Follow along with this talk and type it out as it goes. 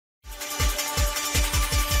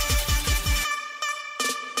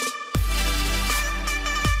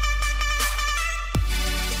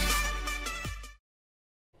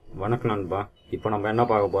வணக்கம் நண்பா. இப்போ நம்ம என்ன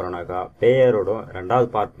பார்க்க போகிறோம்னாக்கா பேயரோட ரெண்டாவது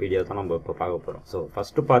பார்ட் வீடியோ தான் நம்ம இப்போ பார்க்க போகிறோம். ஸோ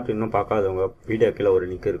ஃபஸ்ட்டு பார்ட் இன்னும் பார்க்காதவங்க வீடியோ கீழே ஒரு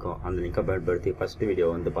லிங்க் இருக்கும், அந்த லிங்கை பயன்படுத்தி ஃபஸ்ட்டு வீடியோ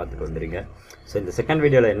வந்து பார்த்துட்டு வந்துடுங்க. ஸோ இந்த செகண்ட்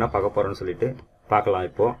வீடியோவில் என்ன பார்க்க போகிறோன்னு சொல்லிட்டு பார்க்கலாம்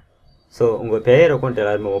இப்போது. ஸோ உங்கள் பேயர் அக்கௌண்ட்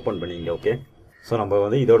எல்லாருமே ஓப்பன் பண்ணிங்க. ஓகே, ஸோ நம்ம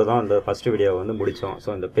வந்து இதோட தான் இந்த ஃபஸ்ட்டு வீடியோ வந்து முடித்தோம்.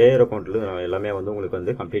 ஸோ இந்த பேயர் அக்கௌண்ட்டில் எல்லாமே வந்து உங்களுக்கு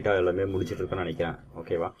வந்து கம்ப்ளீட்டாக எல்லாமே முடிச்சிட்ருக்குன்னு நினைக்கிறேன்.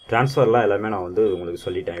 ஓகேவா, ட்ரான்ஸ்ஃபர்லாம் எல்லாமே நான் வந்து உங்களுக்கு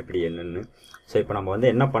சொல்லிட்டேன் எப்படி என்னென்னு. ஸோ இப்போ நம்ம வந்து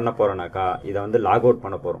என்ன பண்ண போகிறோம்னாக்கா இதை வந்து லாக் அவுட்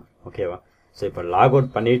பண்ண போகிறோம். ஓகேவா, ஸோ இப்போ லாக்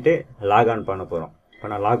அவுட் பண்ணிவிட்டு லாக் ஆன் பண்ண போகிறோம். இப்போ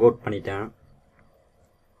நான் லாக் அவுட் பண்ணிட்டேன்.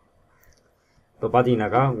 இப்போ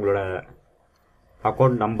பார்த்தீங்கன்னாக்கா உங்களோட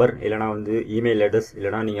அக்கௌண்ட் நம்பர் இல்லைனா வந்து இமெயில் அட்ரஸ்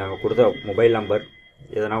இல்லைனா நீங்கள் அங்கே கொடுத்த மொபைல் நம்பர்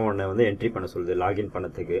எதனா ஒன்று வந்து என்ட்ரி பண்ண சொல்லுது லாகின்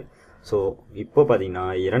பண்ணதுக்கு. ஸோ இப்போ பார்த்தீங்கன்னா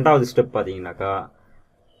இரண்டாவது ஸ்டெப் பார்த்தீங்கன்னாக்கா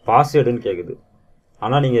பாஸ்வேர்டுன்னு கேட்குது.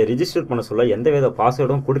 ஆனால் நீங்கள் ரிஜிஸ்டர் பண்ண சொல்ல எந்த வித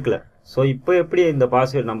பாஸ்வேர்டும் கொடுக்கல. ஸோ இப்போ எப்படி இந்த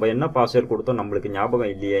பாஸ்வேர்டு நம்ம என்ன பாஸ்வேர்டு கொடுத்தோம் நம்மளுக்கு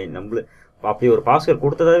ஞாபகம் இல்லையே, அப்படி ஒரு பாஸ்வேர்டு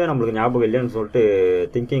கொடுத்ததாவே நம்மளுக்கு ஞாபகம் இல்லைன்னு சொல்லிட்டு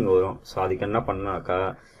திங்கிங் வரும். ஸோ அதுக்கு என்ன பண்ணாக்கா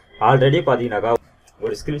ஆல்ரெடி பார்த்தீங்கன்னாக்கா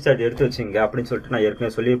ஒரு ஸ்க்ரீன்ஷாட் எடுத்து வச்சுங்க அப்படின்னு சொல்லிட்டு நான்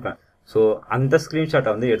ஏற்கனவே சொல்லியிருப்பேன். ஸோ அந்த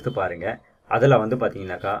ஸ்க்ரீன்ஷாட்டை வந்து எடுத்து பாருங்கள். அதில் வந்து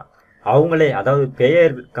பார்த்தீங்கன்னாக்கா அவங்களே, அதாவது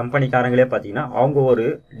பேயர் கம்பெனிக்காரங்களே பார்த்தீங்கன்னா அவங்க ஒரு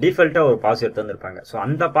டிஃபால்ட்டாக ஒரு பாஸ்வேர்டு தந்துருப்பாங்க. ஸோ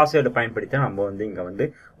அந்த பாஸ்வேர்டை பயன்படுத்தி நம்ம வந்து இங்கே வந்து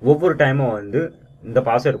ஒவ்வொரு டைமும் வந்து இந்த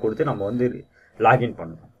பாஸ்வேர்டு கொடுத்து நம்ம வந்து லாகின்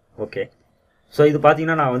பண்ணணும். ஓகே, ஸோ இது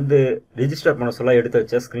பார்த்தீங்கன்னா நான் வந்து ரிஜிஸ்டர் பண்ண சொல்ல எடுத்து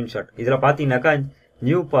வச்ச ஸ்க்ரீன்ஷாட். இதில் பார்த்தீங்கன்னாக்கா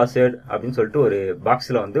நியூ பாஸ்வேர்டு அப்படின்னு சொல்லிட்டு ஒரு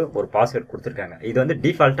பாக்ஸில் வந்து ஒரு பாஸ்வேர்டு கொடுத்துருக்காங்க. இது வந்து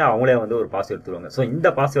டிஃபால்ட்டாக அவங்களே வந்து ஒரு பாஸ்வேர்டு தருவாங்க. ஸோ இந்த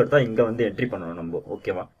பாஸ்வேர்டு தான் இங்கே வந்து என்ட்ரி பண்ணணும் நம்ம.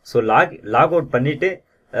 ஓகேவா, ஸோ லாக் அவுட் பண்ணிவிட்டு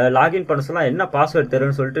லாகின் பண்ண சொல்ல என்ன பாஸ்வேர்டு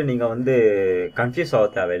தருன்னு சொல்லிட்டு நீங்கள் வந்து கன்ஃபியூஸ் ஆக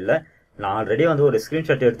தேவையில்லை. நான் ஆல்ரெடி வந்து ஒரு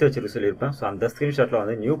ஸ்க்ரீன்ஷாட் எடுத்து வச்சுருக்க சொல்லியிருப்பேன். ஸோ அந்த ஸ்க்ரீன்ஷாட்டில்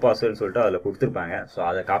வந்து நியூ பாஸ்வேர்டுன்னு சொல்லிட்டு அதில் கொடுத்துருப்பாங்க. ஸோ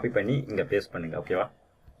அதை காப்பி பண்ணி இங்கே பேஸ்ட் பண்ணுங்கள். ஓகேவா,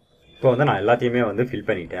 இப்போ வந்து நான் எல்லாத்தையுமே வந்து ஃபில்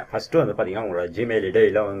பண்ணிட்டேன். ஃபஸ்ட்டு வந்து பார்த்தீங்கன்னா உங்களோட ஜிமெயில் ஐடி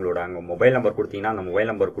இல்லை உங்களோட அங்கே மொபைல் நம்பர் கொடுத்தீங்கன்னா அந்த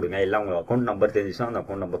மொபைல் நம்பர் கொடுங்க. இல்லை உங்கள் அக்கௌண்ட் நம்பர் தெரிஞ்சுன்னா அந்த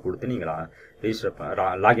அக்கௌண்ட் நம்பர் கொடுத்து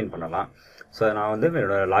நீங்கள் லாகின் பண்ணலாம். ஸோ நான் வந்து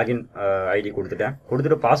என்னோட லாகின் ஐடி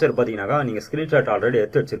கொடுத்துட்டு பாஸ்வேர்டு பார்த்தீங்கன்னாக்கா நீங்கள் ஸ்க்ரீன்ஷாட் ஆல்ரெடி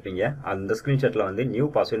எடுத்து வச்சுருப்பீங்க. அந்த ஸ்க்ரீன்ஷாட்டில் வந்து நியூ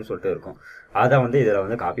பாஸ்வேர்டுன்னு சொல்லிட்டு இருக்கும். அதை வந்து இதில்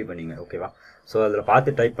வந்து காப்பி பண்ணிங்க. ஓகேவா, ஸோ அதில்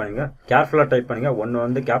பார்த்து டைப் பண்ணுங்கள், கேர்ஃபுல்லாக டைப் பண்ணுங்கள். ஒன்று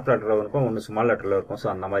வந்து கேப் லெட்டரில் இருக்கும், ஒன்று ஸ்மால் லெட்டரில் இருக்கும். ஸோ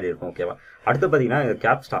அந்த மாதிரி இருக்கும். ஓகேவா, அடுத்து பார்த்தீங்கன்னா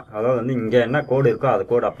கேப்ஸ்டா, அதாவது வந்து இங்கே என்ன கோடு இருக்கோ அது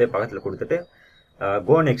கோடு அப்படியே பக்கத்தில் கொடுத்துட்டு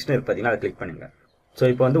கோ நெக்ஸ்ட்னு இருக்கு பார்த்தீங்கன்னா அதை கிளிக் பண்ணுங்கள். ஸோ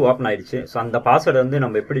இப்போ வந்து ஓப்பன் ஆகிடுச்சு. ஸோ அந்த பாஸ்வேர்டு வந்து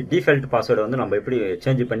நம்ம எப்படி டிஃபால்ட் பாஸ்வேர்டு வந்து நம்ம எப்படி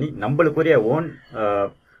சேஞ்ச் பண்ணி நம்மளுக்குரிய ஓன்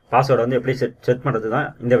பாஸ்வேர்டை வந்து எப்படி செட் பண்ணுறது தான்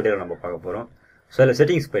இந்த வீடியோவில் நம்ம பார்க்க போகிறோம். ஸோ இதில்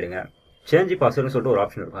செட்டிங்ஸ் போயிடுங்க, சேஞ்ச் பாஸ்வேர்டுன்னு சொல்லிட்டு ஒரு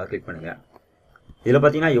ஆப்ஷன் இருக்கும், அதை கிளிக் பண்ணுங்கள். இதில்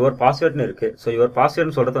பார்த்தீங்கன்னா யுவர் பாஸ்வேர்டுன்னு இருக்குது. ஸோ யுவர்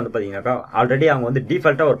பாஸ்வேர்டுன்னு சொல்கிறது வந்து பார்த்தீங்கன்னாக்கா ஆல்ரெடி அவங்க வந்து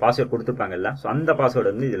டிஃபால்ட்டாக ஒரு பாஸ்வேர்டு கொடுத்துருப்பாங்கல்ல. ஸோ அந்த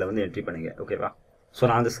பாஸ்வேர்டு வந்து இதில் வந்து என்ட்ரி பண்ணுங்கள். ஓகேவா, ஸோ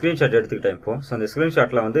நான் அந்த ஸ்க்ரீன்ஷாட் எடுத்துக்கிட்டேன். இப்போ ஸோ அந்த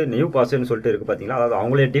ஸ்க்ரீன்ஷாட்டில் வந்து நியூ பாஸ்வேர்டுன்னு சொல்லிட்டு இருக்குது பார்த்தீங்களா, அதாவது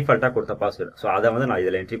அவங்களே டிஃபால்ட்டாக கொடுத்த பாஸ்வேர்டு. ஸோ அதை வந்து நான்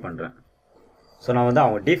இதில் என்ட்ரி பண்ணுறேன். ஸோ நான் வந்து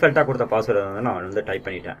அவங்க டிஃபால்ட்டாக கொடுத்த பாஸ்வேர்டை வந்து நான் வந்து டைப்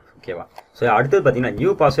பண்ணிட்டேன். ஓகேவா, ஸோ அடுத்தது பார்த்தீங்கன்னா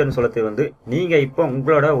நியூ பாஸ்வேர்டுன்னு சொல்கிறது வந்து நீங்கள் இப்போ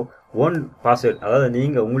உங்களோட ஓன் பாஸ்வேர்டு, அதாவது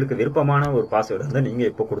நீங்கள் உங்களுக்கு விருப்பமான ஒரு பாஸ்வேர்டு வந்து நீங்கள்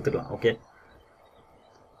இப்போ கொடுத்துக்கலாம். ஓகே,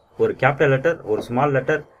 ஒரு கேபிட்டல் லெட்டர், ஒரு ஸ்மால்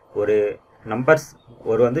லெட்டர், ஒரு நம்பர்ஸ்,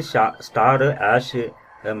 ஒரு வந்து ஸ்டாரு, ஆஷு,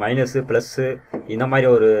 மைனஸு, ப்ளஸ்ஸு, இந்த மாதிரி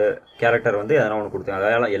ஒரு கேரக்டர் வந்து எதனா ஒன்று கொடுத்துங்க.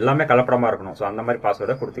 அதாவது எல்லாமே கலப்படமாக இருக்கணும். ஸோ அந்த மாதிரி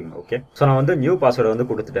பாஸ்வேர்டை கொடுத்துங்க. ஓகே, ஸோ நான் வந்து நியூ பாஸ்வேர்டை வந்து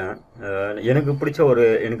கொடுத்துட்டேன். எனக்கு பிடிச்ச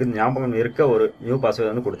எனக்கு ஞாபகம் இருக்க ஒரு நியூ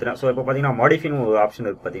பாஸ்வேர்டு வந்து கொடுத்துட்டேன். ஸோ இப்போ பார்த்தீங்கன்னா மாடிஃபைன்னு ஒரு ஆப்ஷன்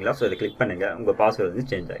இருக்குது பார்த்தீங்களா. ஸோ இதை கிளிக் பண்ணுங்கள், உங்கள் பாஸ்வேர்டு வந்து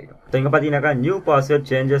சேஞ்ச் ஆகிடும். ஸோ இங்கே பார்த்தீங்கன்னாக்கா new password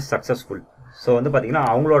changes successful. So வந்து பார்த்தீங்கன்னா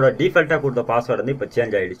அவங்களோட டிஃபால்ட்டாக கொடுத்த பாஸ்வேர்டு வந்து இப்போ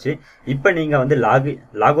சேஞ்ச் ஆகிடுச்சு. இப்போ நீங்கள் வந்து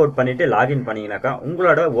லாக் அவுட் பண்ணிவிட்டு லாகின் பண்ணிங்கனாக்கா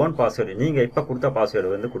உங்களோட ஓன் பாஸ்வேர்டு நீங்கள் இப்போ கொடுத்த பாஸ்வேர்டு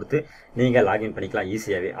வந்து கொடுத்து நீங்கள் லாகின் பண்ணிக்கலாம்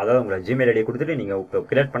ஈஸியாகவே. அதாவது உங்களோட ஜிமெயில் ஐடி கொடுத்துட்டு நீங்கள் இப்போ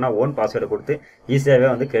கிரியேட் பண்ணால் ஓன் பாஸ்வேர்டு கொடுத்து ஈஸியாகவே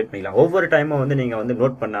வந்து கிரியேட் பண்ணிக்கலாம். ஒவ்வொரு டைமும் வந்து நீங்கள் வந்து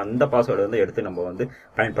நோட் பண்ண அந்த பாஸ்வேர்டு வந்து எடுத்து நம்ம வந்து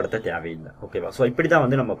பயன்படுத்த தேவையில்லை. ஓகேவா, ஸோ இப்படி தான்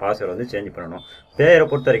வந்து நம்ம பாஸ்வேர்டு வந்து சேஞ்ச் பண்ணணும். பேரை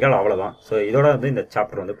பொறுத்த வரைக்கும் அவ்வளோதான். ஸோ இதோட வந்து இந்த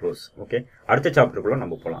சாப்டர் வந்து க்ளோஸ். ஓகே, அடுத்த சாப்டருக்குள்ளே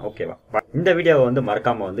நம்ம போகலாம். ஓகேவா, இந்த வீடியோவை வந்து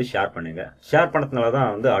மறக்காமல் வந்து ஷேர் பண்ணுங்கள். ஷேர் பண்ணதுனால தான்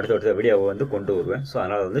வந்து அடுத்த வீடியோவை வந்து கொண்டு வருவேன். ஸோ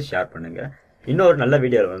அதனால் வந்து ஷேர் பண்ணுங்கள். இன்னொரு நல்ல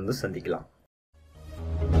வீடியோவில் வந்து சந்திக்கலாம்.